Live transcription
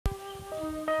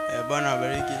Bwana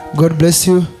bariki. God bless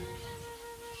you.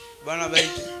 Bwana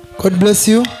bariki. God bless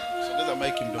you.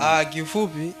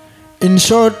 Kifupi. In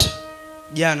short,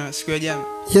 Siku ya jana.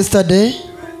 Yesterday,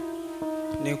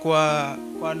 ni kwa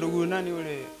ndugu nani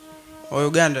ule wa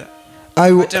Uganda.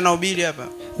 Tena ubiri hapa.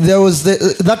 There was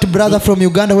that brother from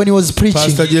Uganda when he was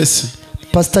preaching.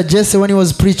 Pastor Jesse when he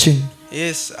was preaching.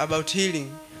 Yes, about healing.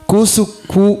 Kuhusu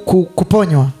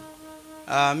kuponywa.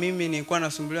 Mimi nilikuwa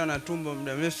nasumbuliwa na tumbo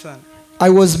muda mrefu sana. I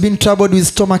was being troubled with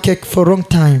stomachache for a long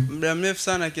time. Muda mrefu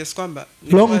sana kiasi kwamba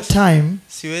long time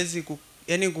siwezi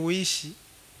kuishi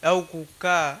au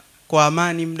kukaa kwa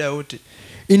amani muda wote.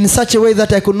 In such a way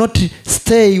that I could not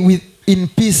stay in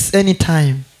peace any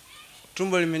time.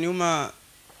 Tumbo limeniuma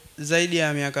zaidi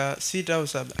ya miaka 6 au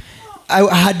 7. I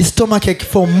had stomachache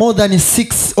for more than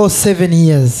 6 or 7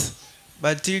 years.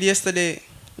 But till yesterday,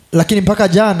 lakini mpaka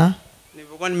jana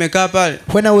nilipokuwa nimekaa pale,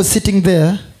 when I was sitting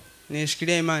there,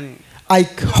 nishikilia imani. I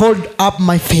hold up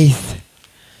my faith.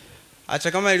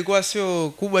 Acha kama ilikuwa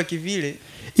sio kubwa kivile,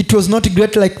 it was not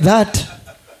great like that,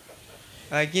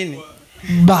 lakini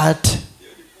but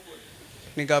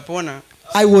nikapona.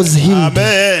 I was healed.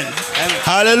 Amen.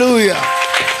 Hallelujah.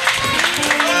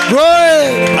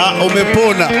 Glory.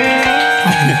 Umepona.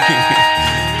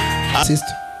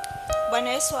 Sister. Bwana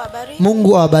Yesu awabariki.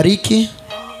 Mungu awabariki.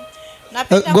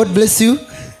 God bless you.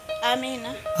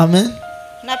 Amina. Amen.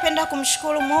 Napenda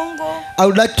kumshukuru Mungu. I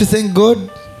would like to thank God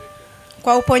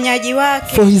kwa uponyaji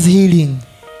wake. For his healing.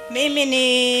 Mimi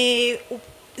ni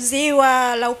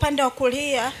ziwa la upande wa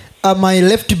kulia. My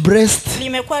left breast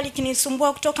limekuwa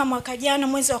likinisumbua kutoka mwaka jana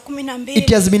mwezi wa 12.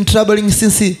 It has been troubling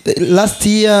since last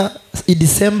year in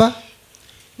December.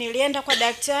 Nilienda kwa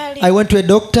daktari. I went to a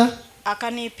doctor.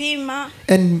 Akanipima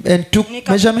and took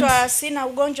measurements. Sina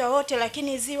ugonjwa wote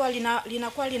lakini ziwa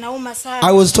linakuwa linauma sana.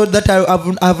 I was told that I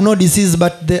have no disease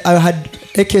but I had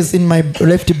aches in my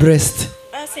left breast.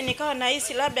 Basi nikawa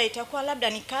nahisi labda itakuwa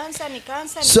ni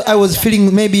cancer. So I was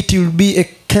feeling maybe it will be a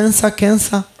cancer.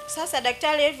 Sasa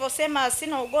daktari alivyosema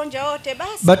sina ugonjwa wote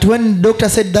basi. But when doctor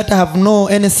said that I have no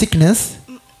any sickness,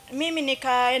 mimi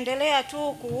nikaendelea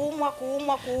tu kuumwa.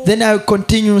 Then I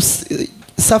continue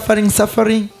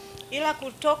suffering. Ila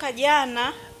kutoka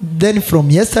jana, then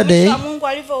from yesterday, Mungu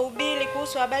alivyohubiri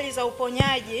kuhusu habari za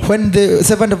uponyaji, when the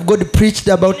servant of God preached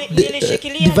about the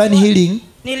divine healing,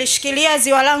 nilishikilia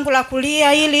ziwa langu la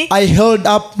kulia ili I held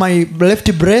up my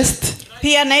left breast,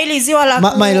 pia na ili ziwa la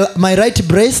my right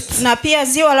breast, na pia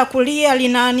ziwa la kulia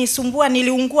linanisumbua,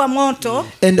 niliungua moto,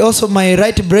 and also my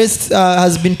right breast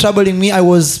has been troubling me. I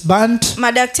was burnt.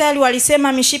 Madaktari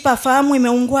walisema mishipa fahamu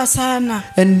imeungua sana,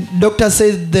 and doctor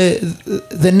said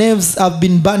the nerves have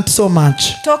been burnt so much.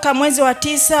 Toka mwezi wa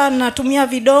 9 natumia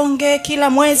vidonge, kila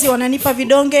mwezi wananipa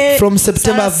vidonge. From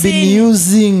September I've been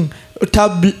using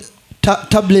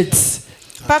tablets.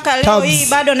 Paka leo hii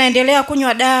bado naendelea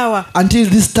kunywa dawa. Until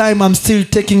this time I'm still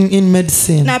taking in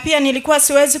medicine. Na pia nilikuwa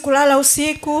siwezi kulala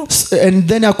usiku. And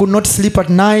then I could not sleep at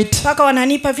night. Paka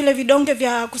wananipa vile vidonge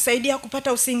vya kusaidia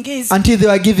kupata usingizi. Until they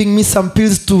were giving me some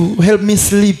pills to help me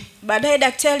sleep. Baadaye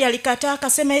daktari alikataa,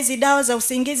 akasema hizi dawa za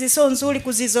usingizi sio nzuri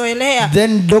kuzizoelea.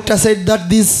 Then doctor said that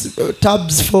these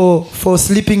tabs for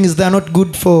sleeping they are not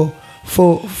good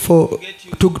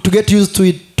to get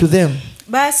used to them.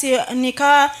 Basi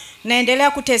nika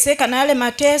naendelea kuteseka na yale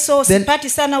mateso, sipati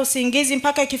sana usingizi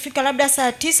mpaka ikifika labda saa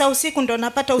 9 usiku ndo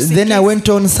napata usingizi. Then I went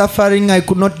on suffering. I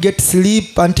could not get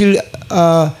sleep until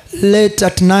late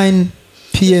at 9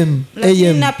 p.m.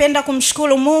 a.m. Napenda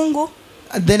kumshukuru Mungu.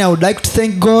 Then I would like to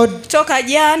thank God. Toka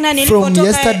jana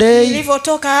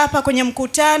nilipotoka hapa kwenye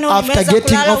mkutano, after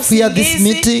getting off here this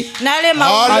meeting, na yale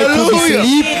I could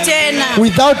sleep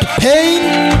without pain.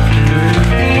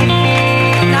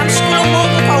 Namshukuru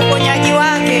Mungu kwa uponyaji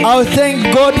wake. I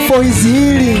thank God for his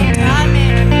healing.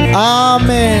 Amen.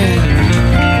 Amen.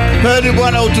 Peni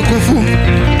Bwana utukufu.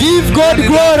 Give God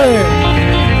glory.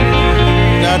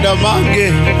 Dada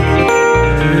Mange,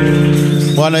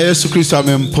 Bwana Yesu Kristo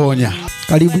amemponya.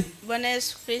 Karibu. Bwana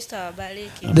Yesu Kristo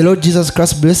awabariki. The Lord Jesus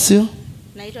Christ bless you.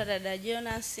 Naitwa dada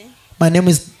Jonas. My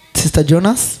name is Sister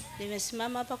Jonas.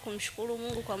 Nimesimama hapa kumshukuru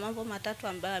Mungu kwa mambo matatu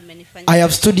ambayo amenifanyia. I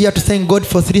have stood here to thank God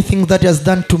for 3 things that he has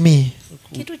done to me.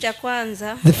 Kitu cha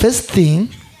kwanza, the first thing,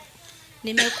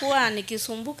 nimekuwa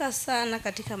nikisumbuka sana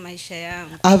katika maisha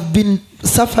yangu. I've been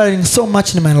suffering so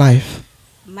much in my life.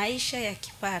 Maisha ya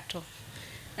kipato.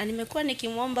 Na nimekuwa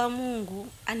nikimwomba Mungu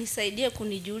anisaidie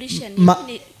kunijulisha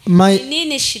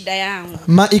nini shida yangu.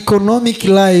 My economic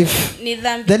life.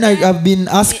 Then I have been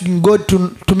asking God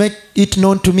to make it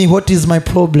known to me what is my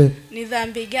problem. Ni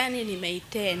dhambi gani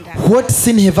nimeitenda? What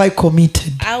sin have I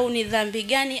committed? Au ni dhambi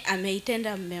gani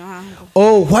ameitenda mume wangu?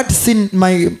 Oh, what sin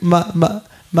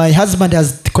my husband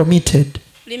has committed.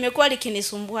 Limekuwa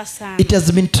likinisumbua sana. It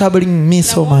has been troubling me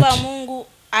so much. Na Mungu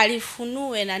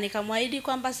alifunue na nikamwahidi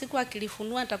kwamba siku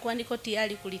akilifunua nitakuwa niko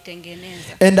tayari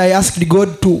kulitengeneza. And I asked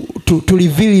God to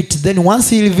reveal it. Then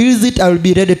once he reveals it, I will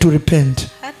be ready to repent.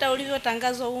 Hata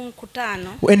ulivyotangazwa huu mkutano.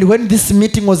 And when this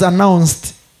meeting was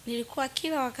announced, nilikuwa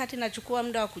kila wakati nachukua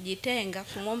muda wa kujitenga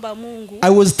kumomba Mungu.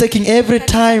 I was taking every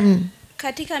time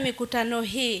katika mikutano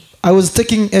hii. I was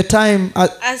taking a time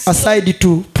aside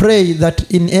to pray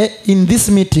that in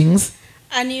these meetings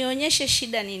anionyeshe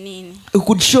shida ni nini. He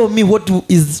could show me what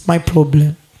is my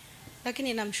problem.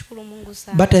 Lakini namshukuru Mungu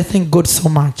sana. But I thank God so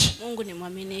much. Mungu ni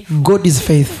mwaminifu. God is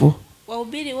faithful.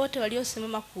 Wahubiri wote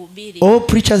waliosimama kuhubiri. All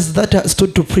preachers that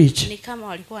stood to preach. Ni kama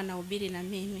walikuwa wanahubiri na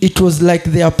mimi. It was like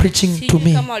they are preaching to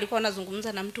me. Kama walikuwa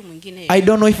wanazungumza na mtu mwingine. I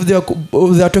don't know if they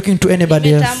are talking to anybody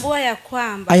else. Nimetambua ya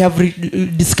kwamba I have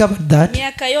discovered that.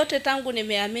 Miaka yote tangu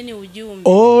nimeamini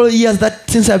ujumbe. All years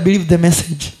that since I believed the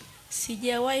message.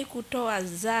 Sijawahi kutoa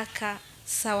zaka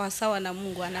sawa sawa na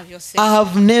Mungu anavyosema. I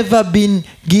have never been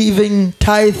giving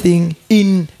tithing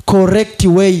in correct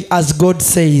way as God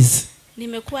says.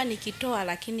 Nimekuwa nikitoa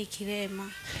lakini kilema.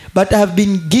 But I have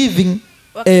been giving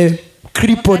a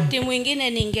crippled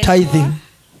tithing.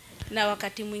 Na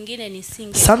wakati mwingine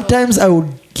nisingetoa. Sometimes I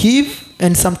would give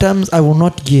and sometimes I will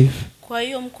not give. Kwa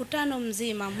hiyo mkutano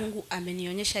mzima Mungu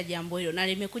amenionyesha jambo hilo na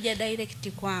limekuja direct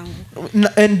kwangu.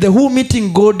 And the whole meeting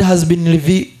God has been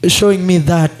showing me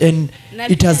that and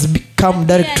it has come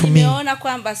direct to me. Nimeona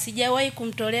kwamba sijawahi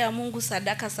kumtolea Mungu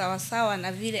sadaka sawa sawa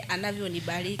na vile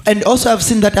anavyonibariki. And also I've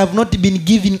seen that I've not been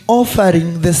giving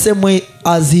offering the same way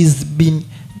as he's been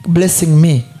blessing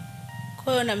me.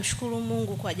 Kwa hiyo namshukuru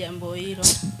Mungu kwa jambo hilo.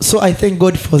 So I thank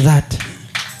God for that.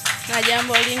 Na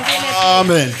jambo lingine,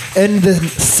 amen. And the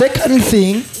second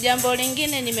thing, jambo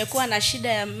lingine nimekuwa na shida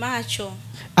ya macho.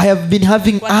 I have been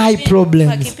having eye problems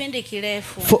kwa kipindi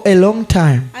kirefu. For a long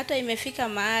time. Hata imefika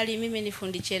mahali mimi ni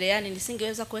fundi cherehani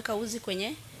nisingeweza kuweka uzi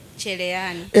kwenye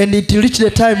cherehani. And it reached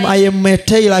the time I am a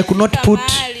tail, I could not put.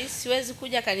 Siwezi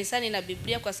kuja kanisani na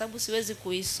Biblia kwa sababu siwezi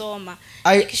kuisoma.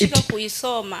 Nikishika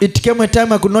kuisoma. It came a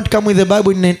time I could not come with the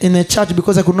Bible in a church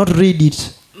because I could not read it.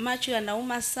 Macho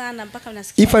yanauma sana mpaka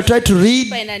nasikia. If I try to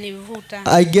read,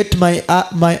 I get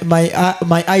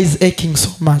my eyes aching so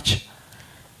much.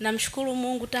 Namshukuru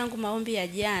Mungu tangu maombi ya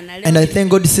jana. And I thank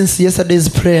God since yesterday's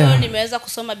prayer. Leo nimeweza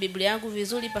kusoma Biblia yangu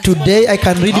vizuri. Today I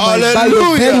can read my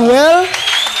Bible very well.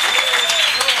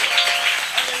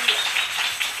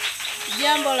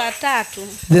 Jambo la tatu.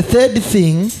 The third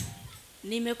thing,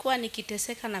 nimekuwa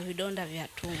nikiteseka na vidonda vya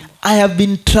tumbo. I have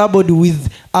been troubled with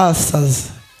ulcers.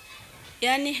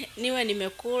 Yani niwe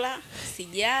nimekula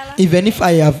sijala. Even if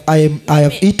I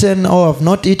have eaten or have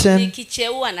not eaten.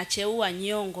 Nikicheua na cheua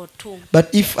nyongo tu. But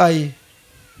if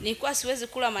nilikuwa siwezi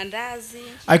kula mandazi.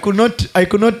 I could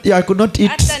not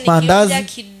eat mandazi.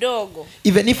 Kidogo.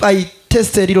 Even if I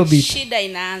taste a little bit. Shida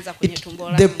inaanza kwenye tumbo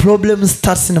langu. The problem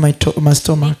starts in my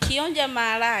stomach. Nikionja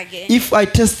maharage. If I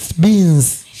taste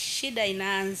beans. Shida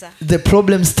inaanza. The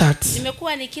problem starts.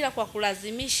 Nimekuwa nikila kwa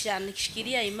kulazimisha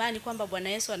nikishikilia imani kwamba Bwana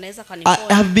Yesu anaweza kaniponya.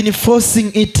 I have been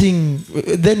forcing eating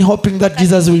then hoping that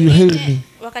Jesus will heal me.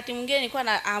 Wakati mwingine nilikuwa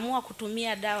naamua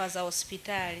kutumia dawa za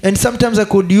hospitali. And sometimes I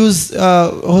could use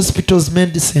hospital's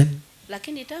medicine.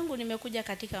 Lakini tangu nimekuja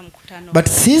katika mkutano. But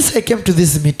since I came to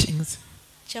these meetings,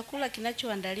 chakula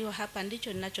kinachoandaliwa hapa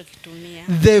ndicho ninachokitumia.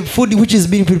 The food which is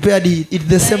being prepared is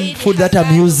the same food that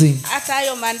I'm using. Hata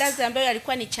hayo mandazi ambayo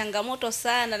yalikuwa ni changamoto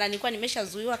sana na nilikuwa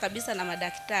nimeshazuiwa kabisa na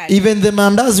madaktari. Even the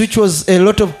mandazi which was a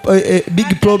lot of a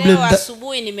big problem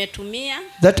asubuhi nimetumia.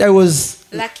 That I was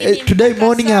today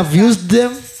morning I have used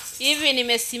them. Hivi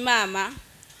nimesimama.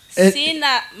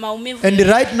 Sina maumivu. And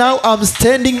right now I'm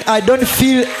standing, I don't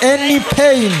feel any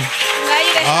pain.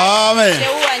 Amen.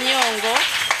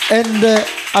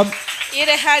 And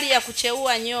ile hali ya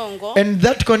kucheua nyongo. And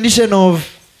that condition of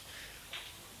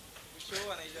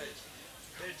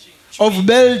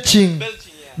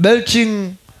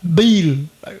belching bile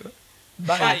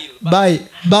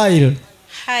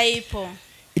haipo.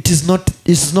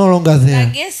 It's no longer there. Na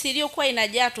gesi iliyokuwa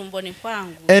inajaa tumboni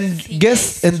kwangu. And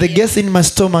the gas in my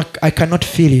stomach, I cannot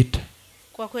feel it.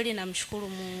 Kwa kweli namshukuru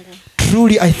Mungu.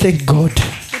 Truly I thank God.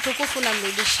 Utukufu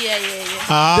namrudishia yeye.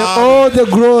 All the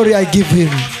glory I give him.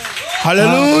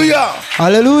 Hallelujah.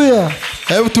 Hallelujah.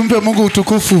 Hebu tumpe Mungu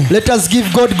utukufu. Let us give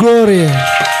God glory.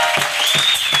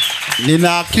 Nina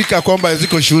hakika kwamba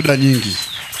ziko shuhuda nyingi.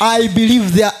 I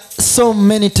believe there are so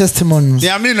many testimonies. Ni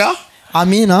amina?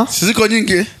 Amina. Ziko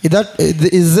nyingi.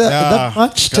 Is that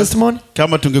much testimony?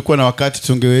 Kama tungekuwa na wakati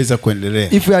tungeweza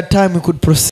kuendelea. If we had time we could proceed.